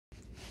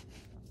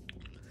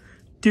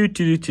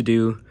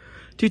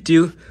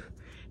Do.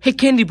 Hey,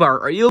 Candy Bar,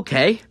 are you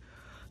okay?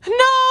 No,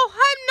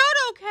 I'm not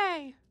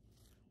okay.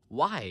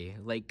 Why?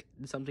 Like,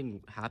 did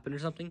something happen or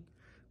something?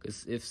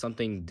 Because if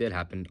something did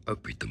happen, I'll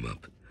beat them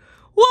up.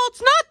 Well,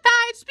 it's not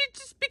that. It's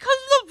just because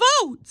of the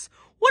votes.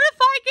 What if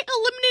I get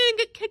eliminated and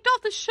get kicked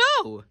off the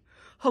show?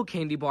 Oh,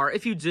 Candy Bar,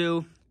 if you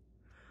do,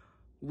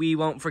 we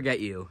won't forget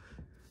you.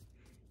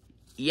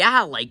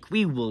 Yeah, like,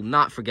 we will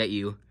not forget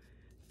you.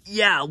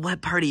 Yeah,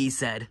 what party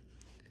said.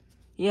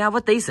 Yeah,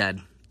 what they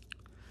said.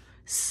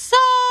 So,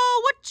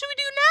 what should we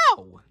do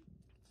now?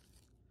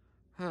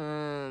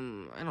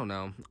 I don't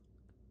know.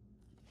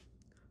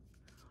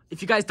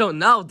 If you guys don't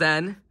know,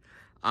 then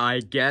I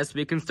guess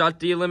we can start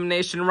the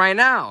elimination right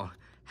now.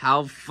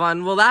 How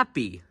fun will that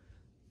be?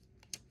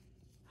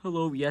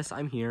 Hello, yes,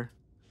 I'm here.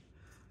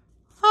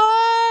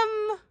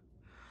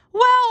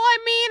 Well, I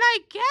mean, I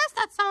guess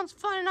that sounds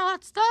fun and all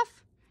that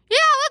stuff. Yeah,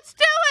 let's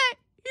do it!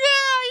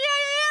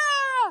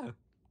 Yeah!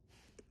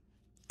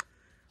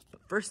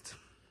 But first,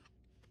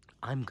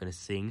 I'm gonna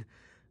sing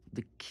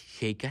the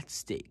Cake at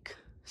Steak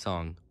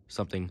song.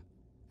 Something.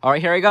 All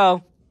right, here I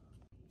go.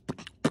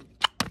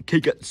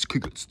 Cake at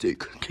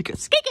steak.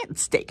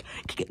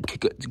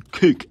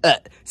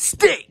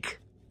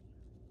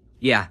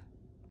 Yeah.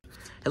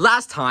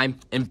 Last time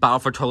in Battle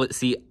for Toilet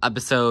Seat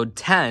episode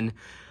 10,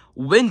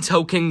 Wind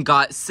Token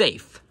got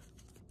safe.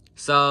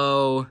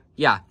 So,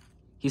 yeah,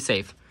 he's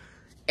safe.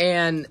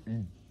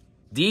 And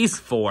these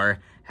four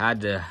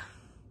had to,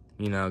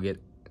 get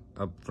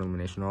up for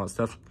elimination and all that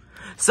stuff.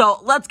 So,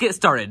 let's get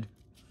started.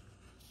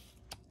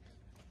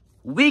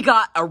 We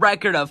got a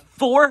record of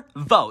 4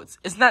 votes.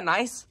 Isn't that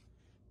nice?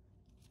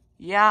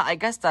 Yeah, I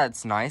guess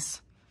that's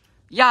nice.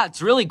 Yeah,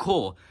 it's really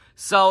cool.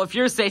 So, if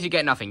you're safe, you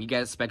get nothing. You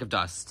get a speck of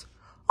dust.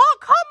 Oh,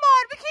 come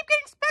on! We keep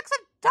getting specks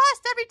of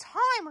dust every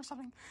time or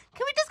something.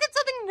 Can we just get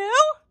something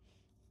new?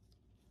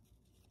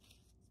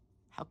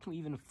 How can we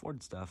even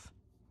afford stuff?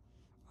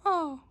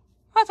 Oh,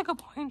 that's a good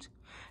point.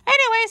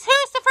 Anyways,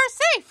 who's the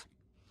first safe?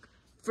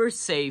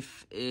 First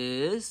safe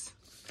is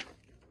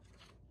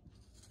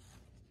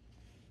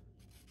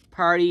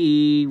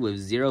Party with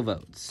 0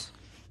 votes.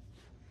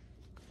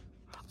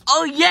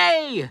 Oh,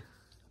 yay!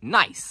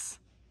 Nice.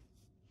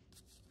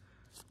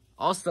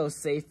 Also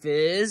safe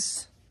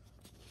is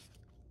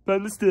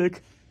Bend the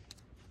Stick.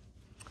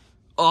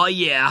 Oh,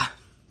 yeah.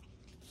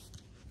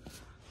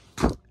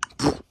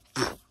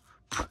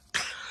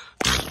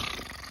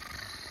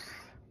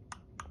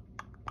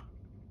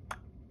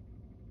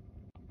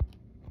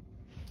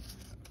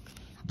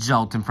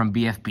 Gelatin from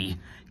BFB.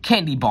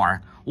 Candy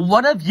Bar,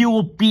 one of you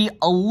will be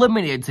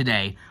eliminated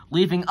today,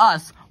 leaving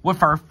us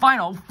with our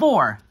final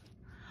 4.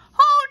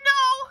 Oh, no!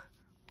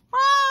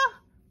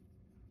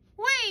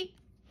 Wait.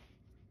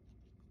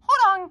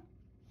 Hold on.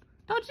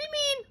 Don't you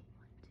mean...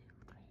 1,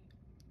 2, 3,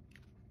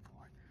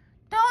 4.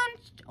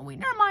 Don't... Oh, wait,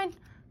 never mind.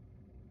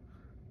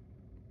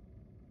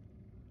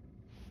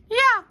 Yeah.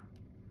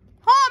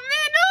 Oh,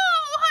 man, no!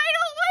 I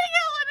don't want to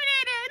get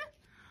eliminated!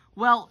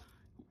 Well,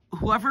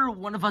 whoever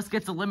one of us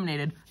gets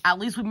eliminated, at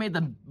least we made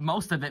the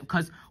most of it,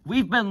 because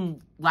we've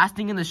been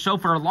lasting in the show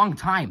for a long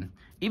time.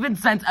 Even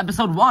since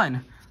episode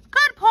 1.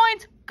 Good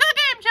point. Good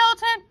game,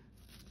 Gelatin.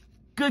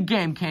 Good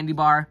game, Candy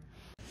Bar.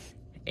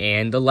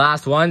 And the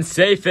last one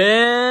safe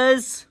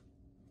is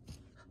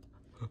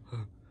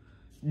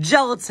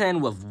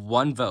Gelatin with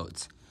 1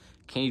 vote.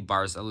 Candy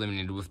Bar's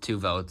eliminated with 2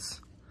 votes.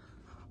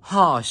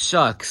 Oh,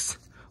 shucks.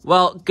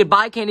 Well,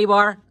 goodbye, Candy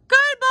Bar.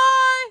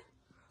 Goodbye.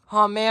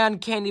 Oh, man,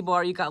 Candy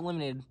Bar, you got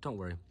eliminated. Don't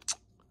worry.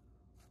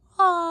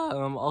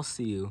 I'll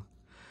see you.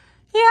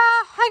 Yeah,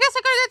 I guess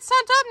I gotta get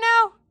sent up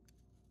now.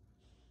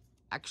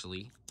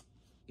 Actually,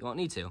 you won't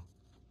need to.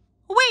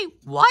 Wait,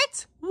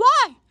 what?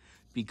 Why?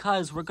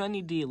 Because we're gonna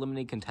need to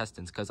eliminate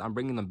contestants, because I'm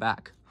bringing them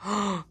back.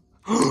 Whoa!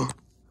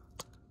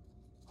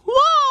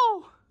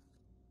 Oh,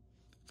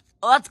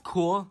 that's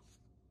cool.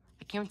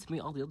 I can't wait to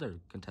meet all the other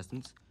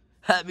contestants.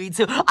 Me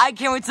too. I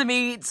can't wait to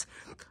meet,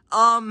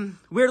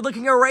 Weird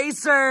Looking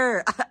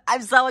Eraser.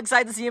 I'm so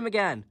excited to see him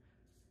again.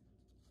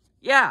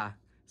 Yeah.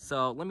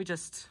 So, let me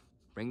just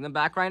bring them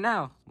back right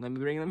now. Let me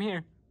bring them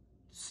here.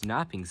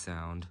 Snapping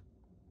sound.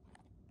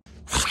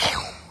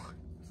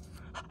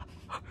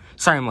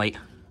 Sorry, I'm late.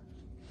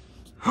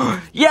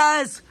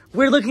 Yes!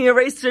 Weird Looking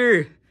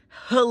Eraser!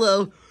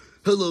 Hello.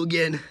 Hello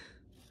again.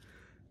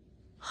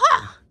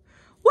 Huh!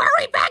 Why are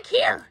we back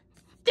here?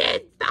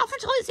 Did Battle for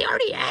Toilet Seat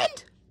already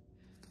end?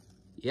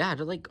 Yeah,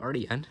 did it,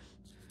 already end?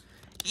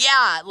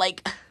 Yeah,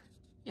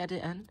 did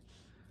it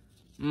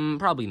end?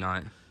 Probably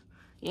not.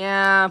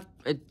 Yeah,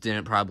 it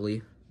didn't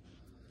probably.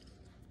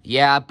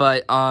 Yeah,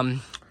 but,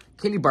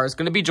 Candy Bar is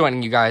gonna be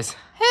joining you guys.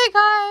 Hey,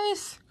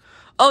 guys!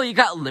 Oh, you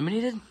got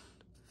eliminated?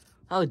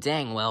 Oh,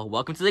 dang, well,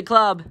 welcome to the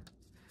club.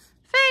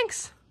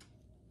 Thanks!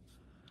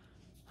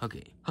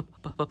 Okay, up.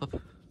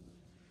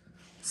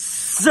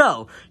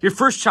 So, your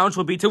first challenge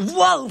will be to...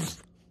 Whoa!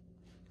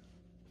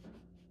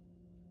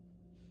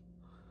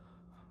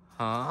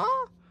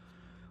 Huh?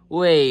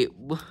 Wait,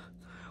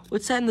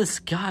 what's that in the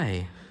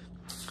sky?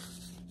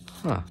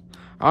 Huh.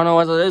 I don't know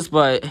what that is,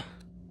 but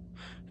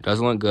It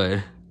doesn't look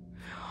good.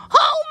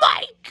 Oh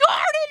my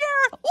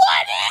gardener!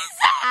 What is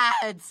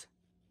that?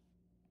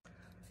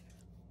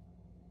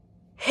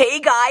 Hey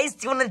guys,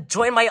 do you want to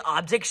join my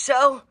object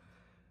show?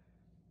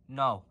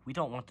 No, we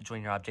don't want to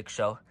join your object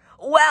show.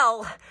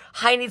 Well,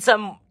 I need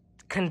some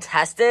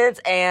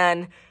contestants,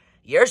 and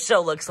your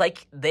show looks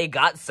like they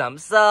got some,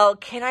 so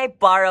can I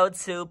borrow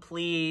 2,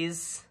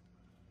 please?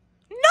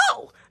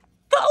 No!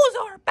 Those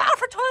are Battle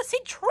for Toilet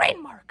Seat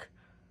trademark.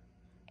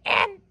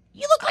 And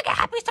you look like a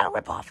Happy Star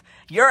ripoff.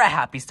 You're a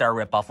Happy Star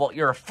ripoff. Well,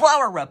 you're a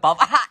flower ripoff.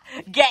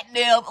 Get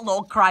noob,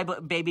 little cry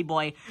baby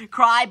boy.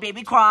 Cry,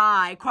 baby,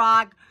 cry,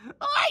 cry.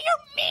 Oh,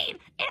 you're mean,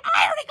 and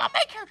I already got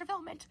my character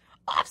development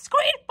off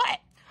screen,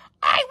 but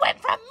I went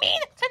from mean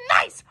to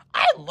nice.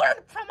 I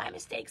learned from my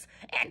mistakes,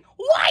 and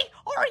why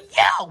are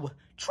you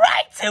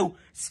trying to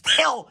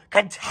steal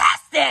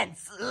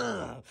contestants?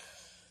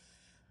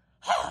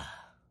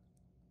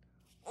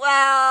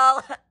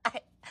 Well,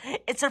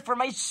 it's for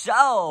my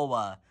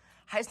show.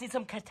 I just need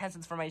some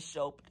contestants for my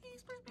show.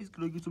 Please, please, please,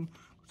 can I get some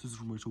contestants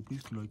for my show?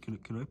 Please, can I,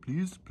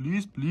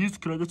 please,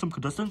 can I get some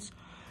contestants?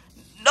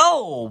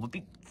 No,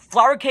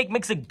 Flower Cake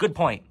makes a good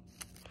point.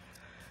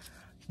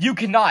 You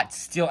cannot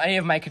steal any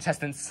of my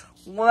contestants.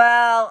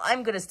 Well,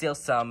 I'm gonna steal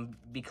some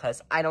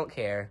because I don't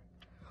care.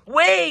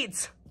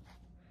 Wait!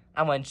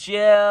 I want you.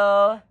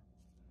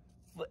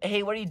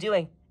 Hey, what are you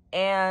doing?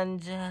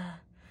 And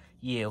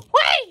you.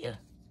 Wait!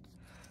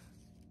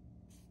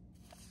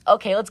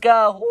 Okay, let's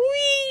go.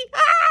 Whee!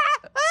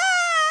 Ah!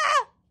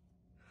 Ah!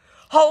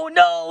 Oh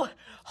no!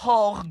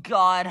 Oh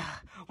god.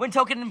 When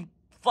Token and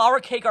Flower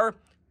Cake are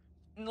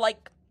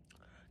like,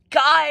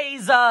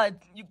 guys,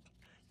 you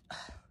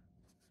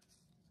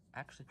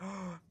actually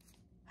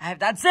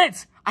that's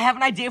it! I have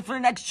an idea for the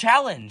next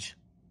challenge.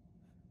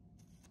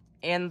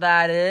 And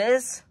that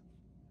is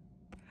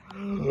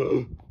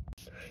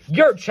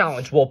your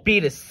challenge will be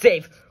to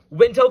save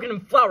Wind Token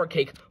and Flower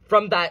Cake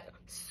from that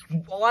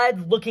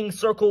odd-looking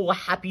circle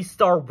Happy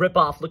Star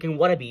ripoff-looking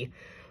wannabe.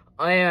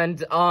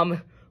 And,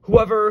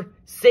 whoever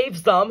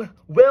saves them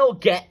will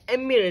get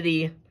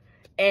immunity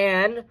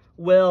and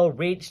will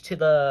reach to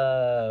the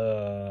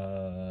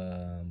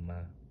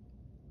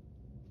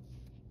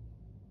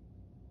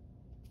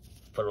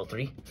final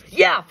 3?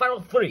 Yeah, final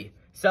 3.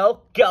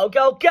 So, go,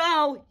 go,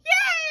 go!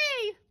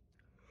 Yay!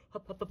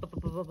 Hup, hup, hup, hup,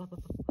 hup, hup, hup,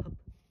 hup.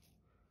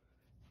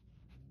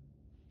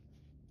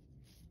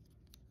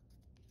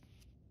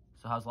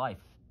 So how's life?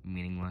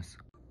 Meaningless.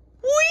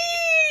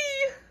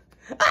 Whee!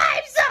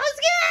 I'm so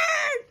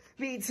scared!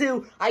 Me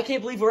too. I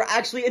can't believe we're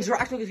actually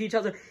interacting with each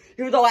other,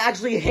 even though I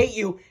actually hate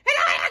you. And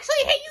I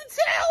actually hate you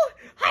too!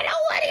 I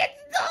don't want to get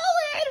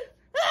stolen!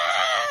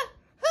 Ah!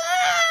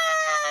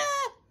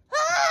 Ah!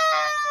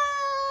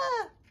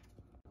 Ah!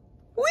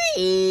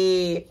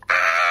 Whee!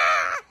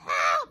 Ah!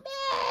 Help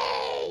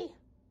me!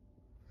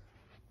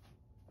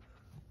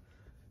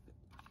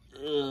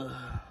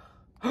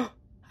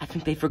 I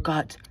think they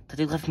forgot that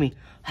they left me.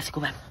 I have to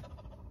go back.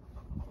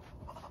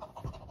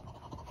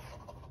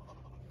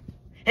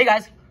 Hey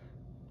guys.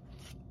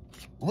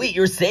 Wait,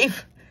 you're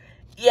safe?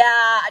 Yeah,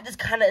 I just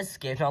kind of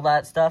escaped and all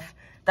that stuff.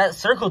 That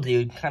circle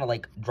dude kind of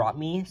like dropped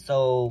me.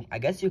 So I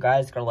guess you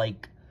guys gotta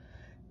like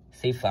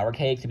save Flower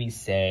Cake to be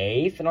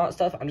safe and all that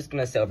stuff. I'm just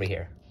gonna stay over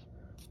here.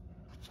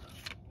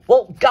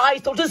 Well,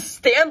 guys, don't just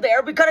stand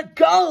there. We gotta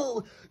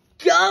go.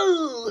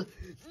 Go.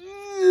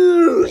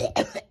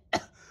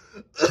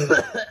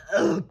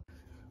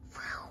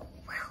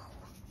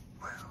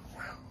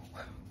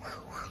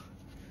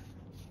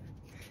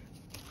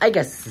 I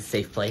guess it's a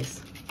safe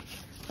place.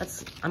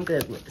 I'm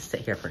gonna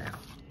sit here for now.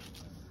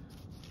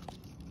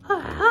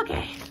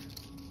 Okay.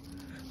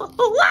 Oh,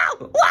 wow!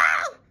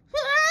 Wow!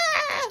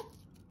 Ah!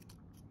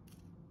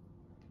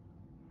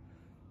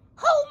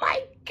 Oh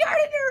my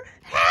gardener!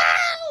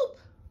 Help!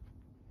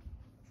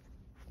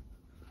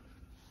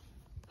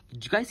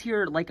 Did you guys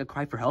hear like a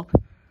cry for help?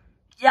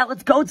 Yeah,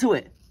 let's go to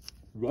it.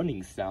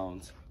 Running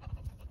sounds.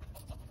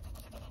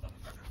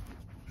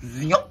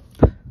 Yup.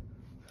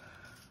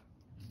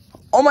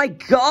 Oh my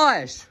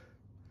gosh!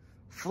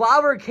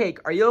 Flower Cake,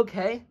 are you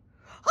okay?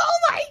 Oh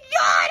my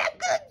god, I'm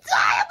gonna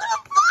die! I'm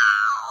gonna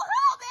fall!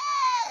 Help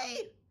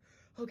me!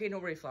 Okay, no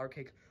worry, Flower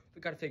Cake.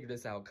 We gotta figure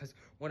this out, because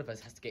one of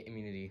us has to get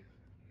immunity.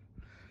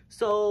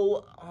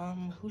 So,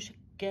 who should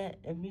get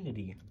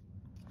immunity?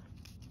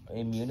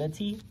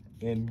 Immunity?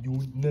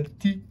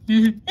 Immunity?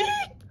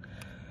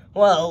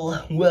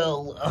 Well,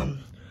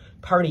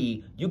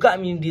 Party, you got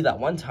immunity that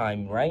one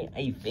time, right?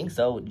 I think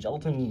so.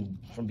 Gelatin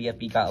from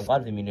BFB got a lot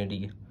of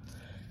immunity.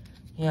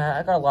 Yeah,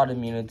 I got a lot of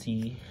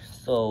immunity,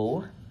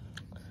 so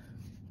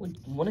which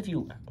one of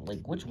you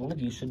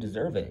should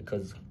deserve it?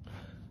 Because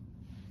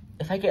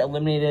if I get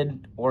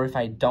eliminated, or if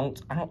I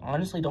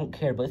honestly don't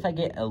care, but if I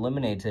get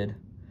eliminated,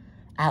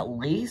 at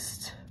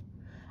least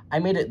I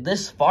made it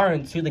this far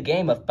into the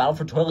game of Battle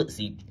for Toilet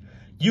Seat.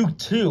 You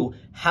two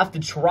have to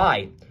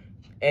try,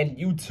 and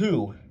you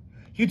two,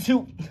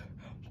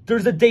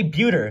 there's a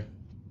debuter,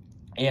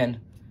 and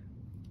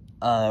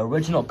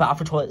original Battle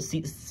for Toilet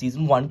Seat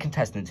Season 1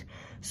 contestant.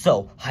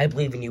 So, I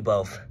believe in you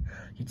both.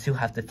 you two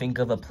have to think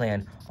of a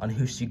plan on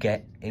who should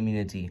get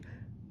immunity.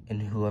 And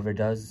whoever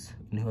does,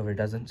 and whoever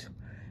doesn't,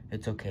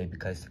 it's okay,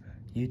 because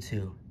you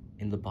two,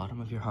 in the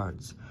bottom of your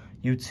hearts,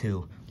 you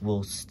two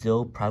will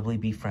still probably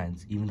be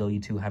friends, even though you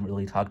two haven't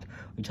really talked to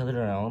each other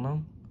in a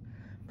while.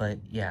 But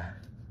yeah,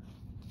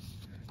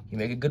 you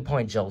make a good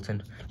point,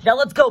 Jolton. Now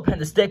let's go,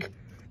 Panda Stick.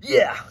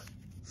 Yeah.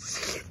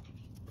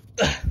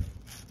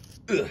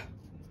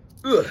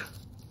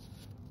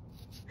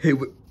 Hey,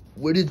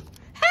 what did?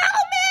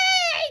 Help me!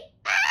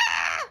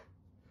 Ah!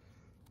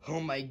 Oh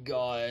my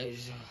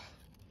gosh.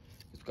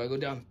 Let's gotta go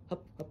down.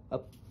 Up, up,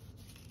 up.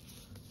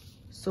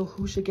 So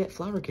who should get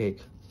flour cake?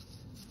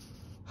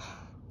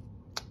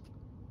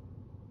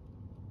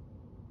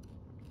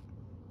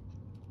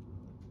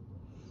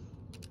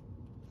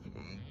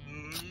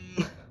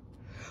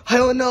 I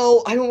don't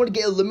know. I don't want to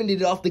get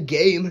eliminated off the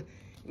game.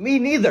 Me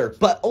neither.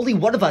 But only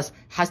one of us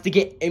has to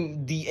get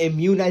the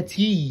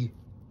immunity.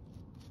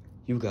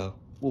 You go.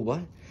 Well,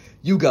 what?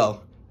 You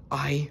go.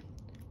 I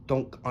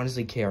don't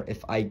honestly care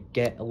if I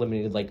get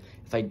eliminated, like,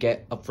 if I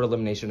get up for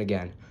elimination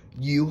again.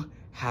 You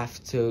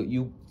have to,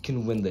 you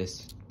can win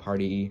this,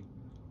 Party.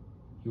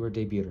 You are a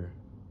debuter,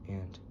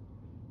 and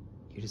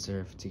you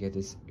deserve to get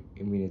this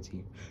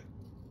immunity.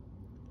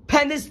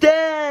 Panda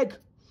Stick!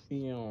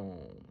 Okay.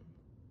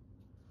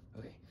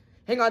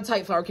 Hang on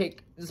tight, Flour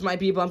Cake. This might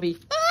be bumpy.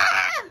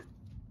 Ah!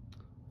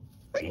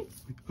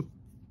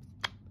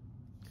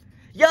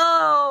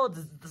 Yo!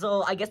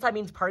 So I guess that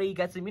means Party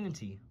gets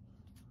immunity.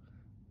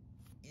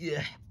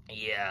 Yeah.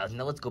 Yeah.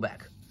 Now let's go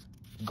back.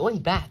 Going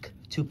back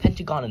to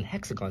pentagon and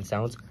hexagon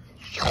sounds.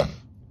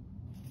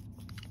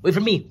 Wait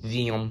for me.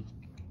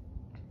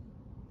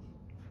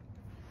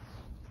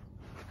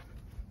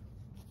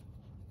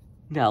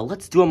 Now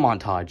let's do a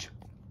montage.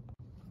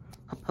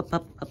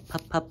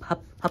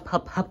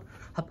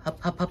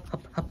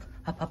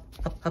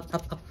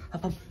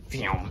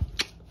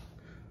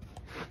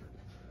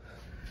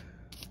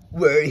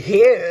 We're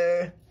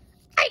here.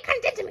 I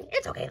contented me.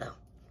 It's okay though.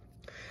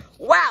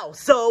 Wow.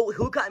 So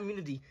who got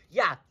immunity?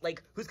 Yeah,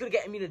 like who's gonna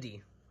get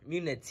immunity?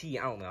 Immunity.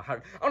 I don't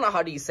know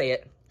how do you say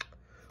it.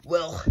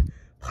 Well,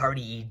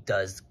 Party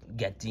does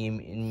get the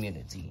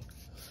immunity.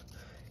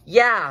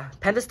 Yeah,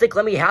 Panda Stick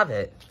let me have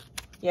it.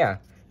 Yeah,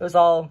 it was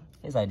all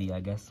his idea, I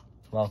guess.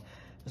 Well,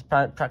 it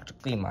was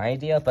practically my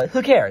idea, but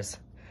who cares?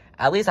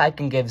 At least I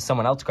can give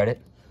someone else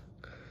credit.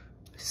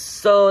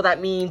 So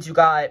that means you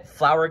got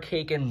Flour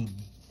Cake and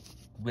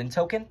Win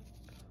Token?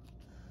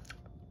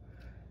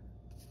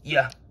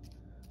 Yeah,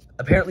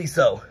 apparently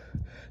so.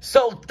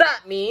 So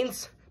that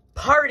means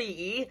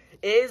Party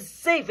is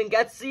safe and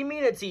gets the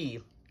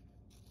immunity.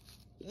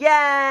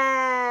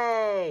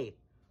 Yay!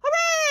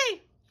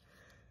 Hooray!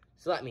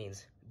 So that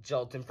means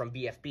Jolton from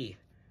BFB,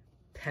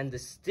 Panda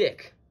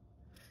Stick,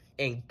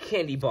 and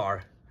Candy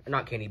Bar,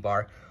 not Candy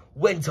Bar,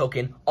 Win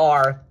Token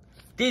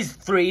these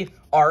three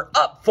are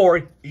up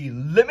for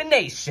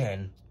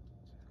elimination.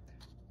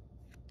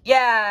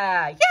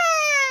 Yeah!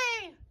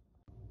 Yay!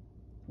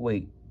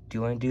 Wait, do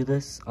you want to do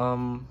this,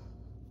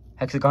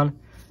 Hexagon?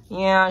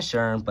 Yeah,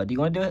 sure, but do you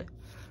want to do it?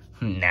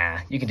 Nah,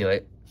 you can do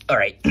it. All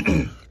right.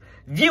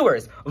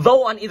 Viewers,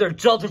 vote on either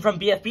Jolton from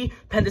BFB,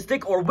 Panda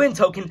Stick, or Win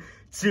Token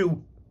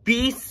to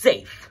be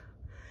safe.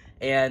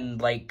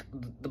 And, like,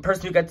 the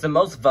person who gets the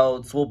most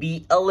votes will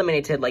be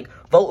eliminated. Like,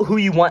 vote who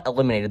you want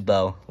eliminated,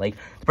 though. Like,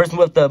 the person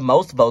with the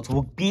most votes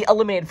will be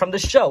eliminated from the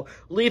show,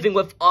 leaving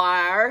with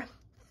our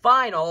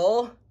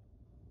final,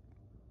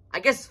 I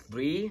guess,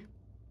 3.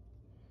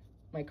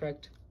 Am I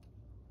correct?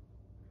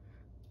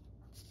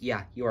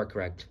 Yeah, you are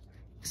correct.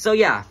 So,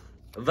 yeah,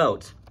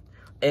 vote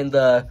in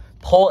the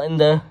poll in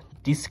the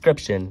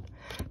description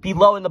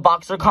below in the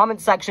box or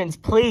comment sections,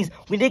 please.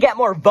 We need to get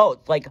more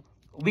votes. Like,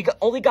 we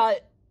only got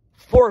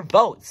 4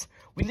 votes.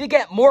 We need to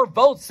get more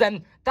votes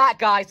than that,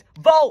 guys.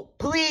 Vote,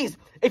 please.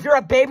 If you're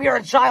a baby or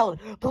a child,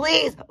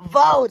 please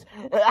vote.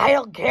 I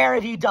don't care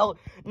if you don't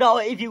know,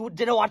 if you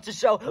didn't watch the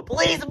show.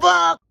 Please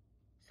vote.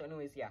 So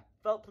anyways, yeah,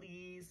 vote,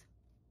 please.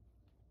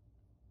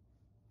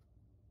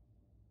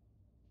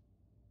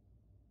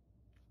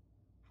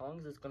 How long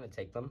is this gonna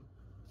take them?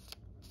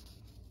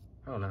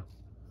 I don't know.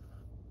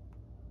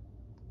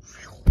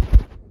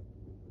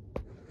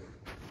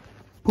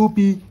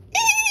 Poopy.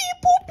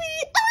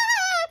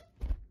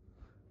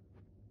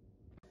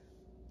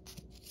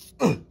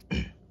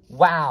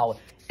 Wow,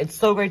 it's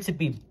so great to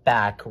be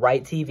back,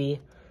 right, TV?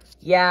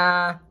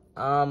 Yeah,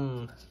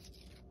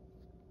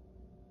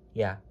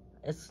 yeah,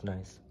 it's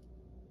nice.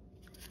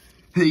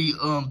 Hey,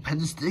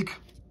 Panda Stick?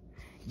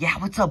 Yeah,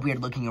 what's up,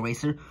 weird-looking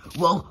eraser?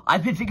 Well,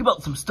 I've been thinking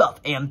about some stuff,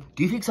 and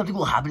do you think something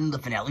will happen in the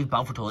finale of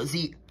Bound for Toilet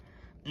Seat?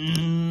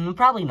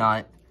 Probably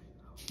not.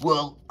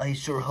 Well, I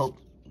sure hope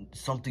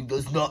something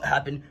does not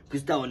happen,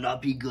 because that would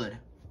not be good.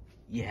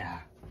 Yeah.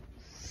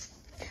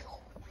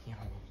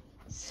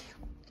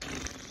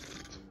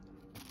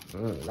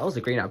 That was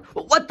a great app.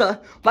 What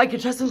the? My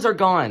contestants are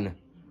gone.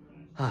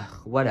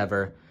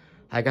 Whatever.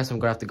 I guess I'm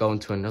gonna have to go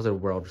into another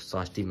world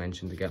 /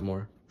 dimension to get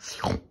more.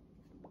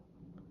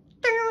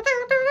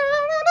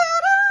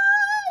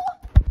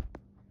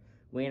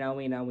 Winner,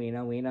 winner,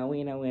 winner, winner,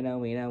 winner, winner,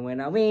 winner,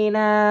 winner,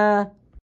 winner.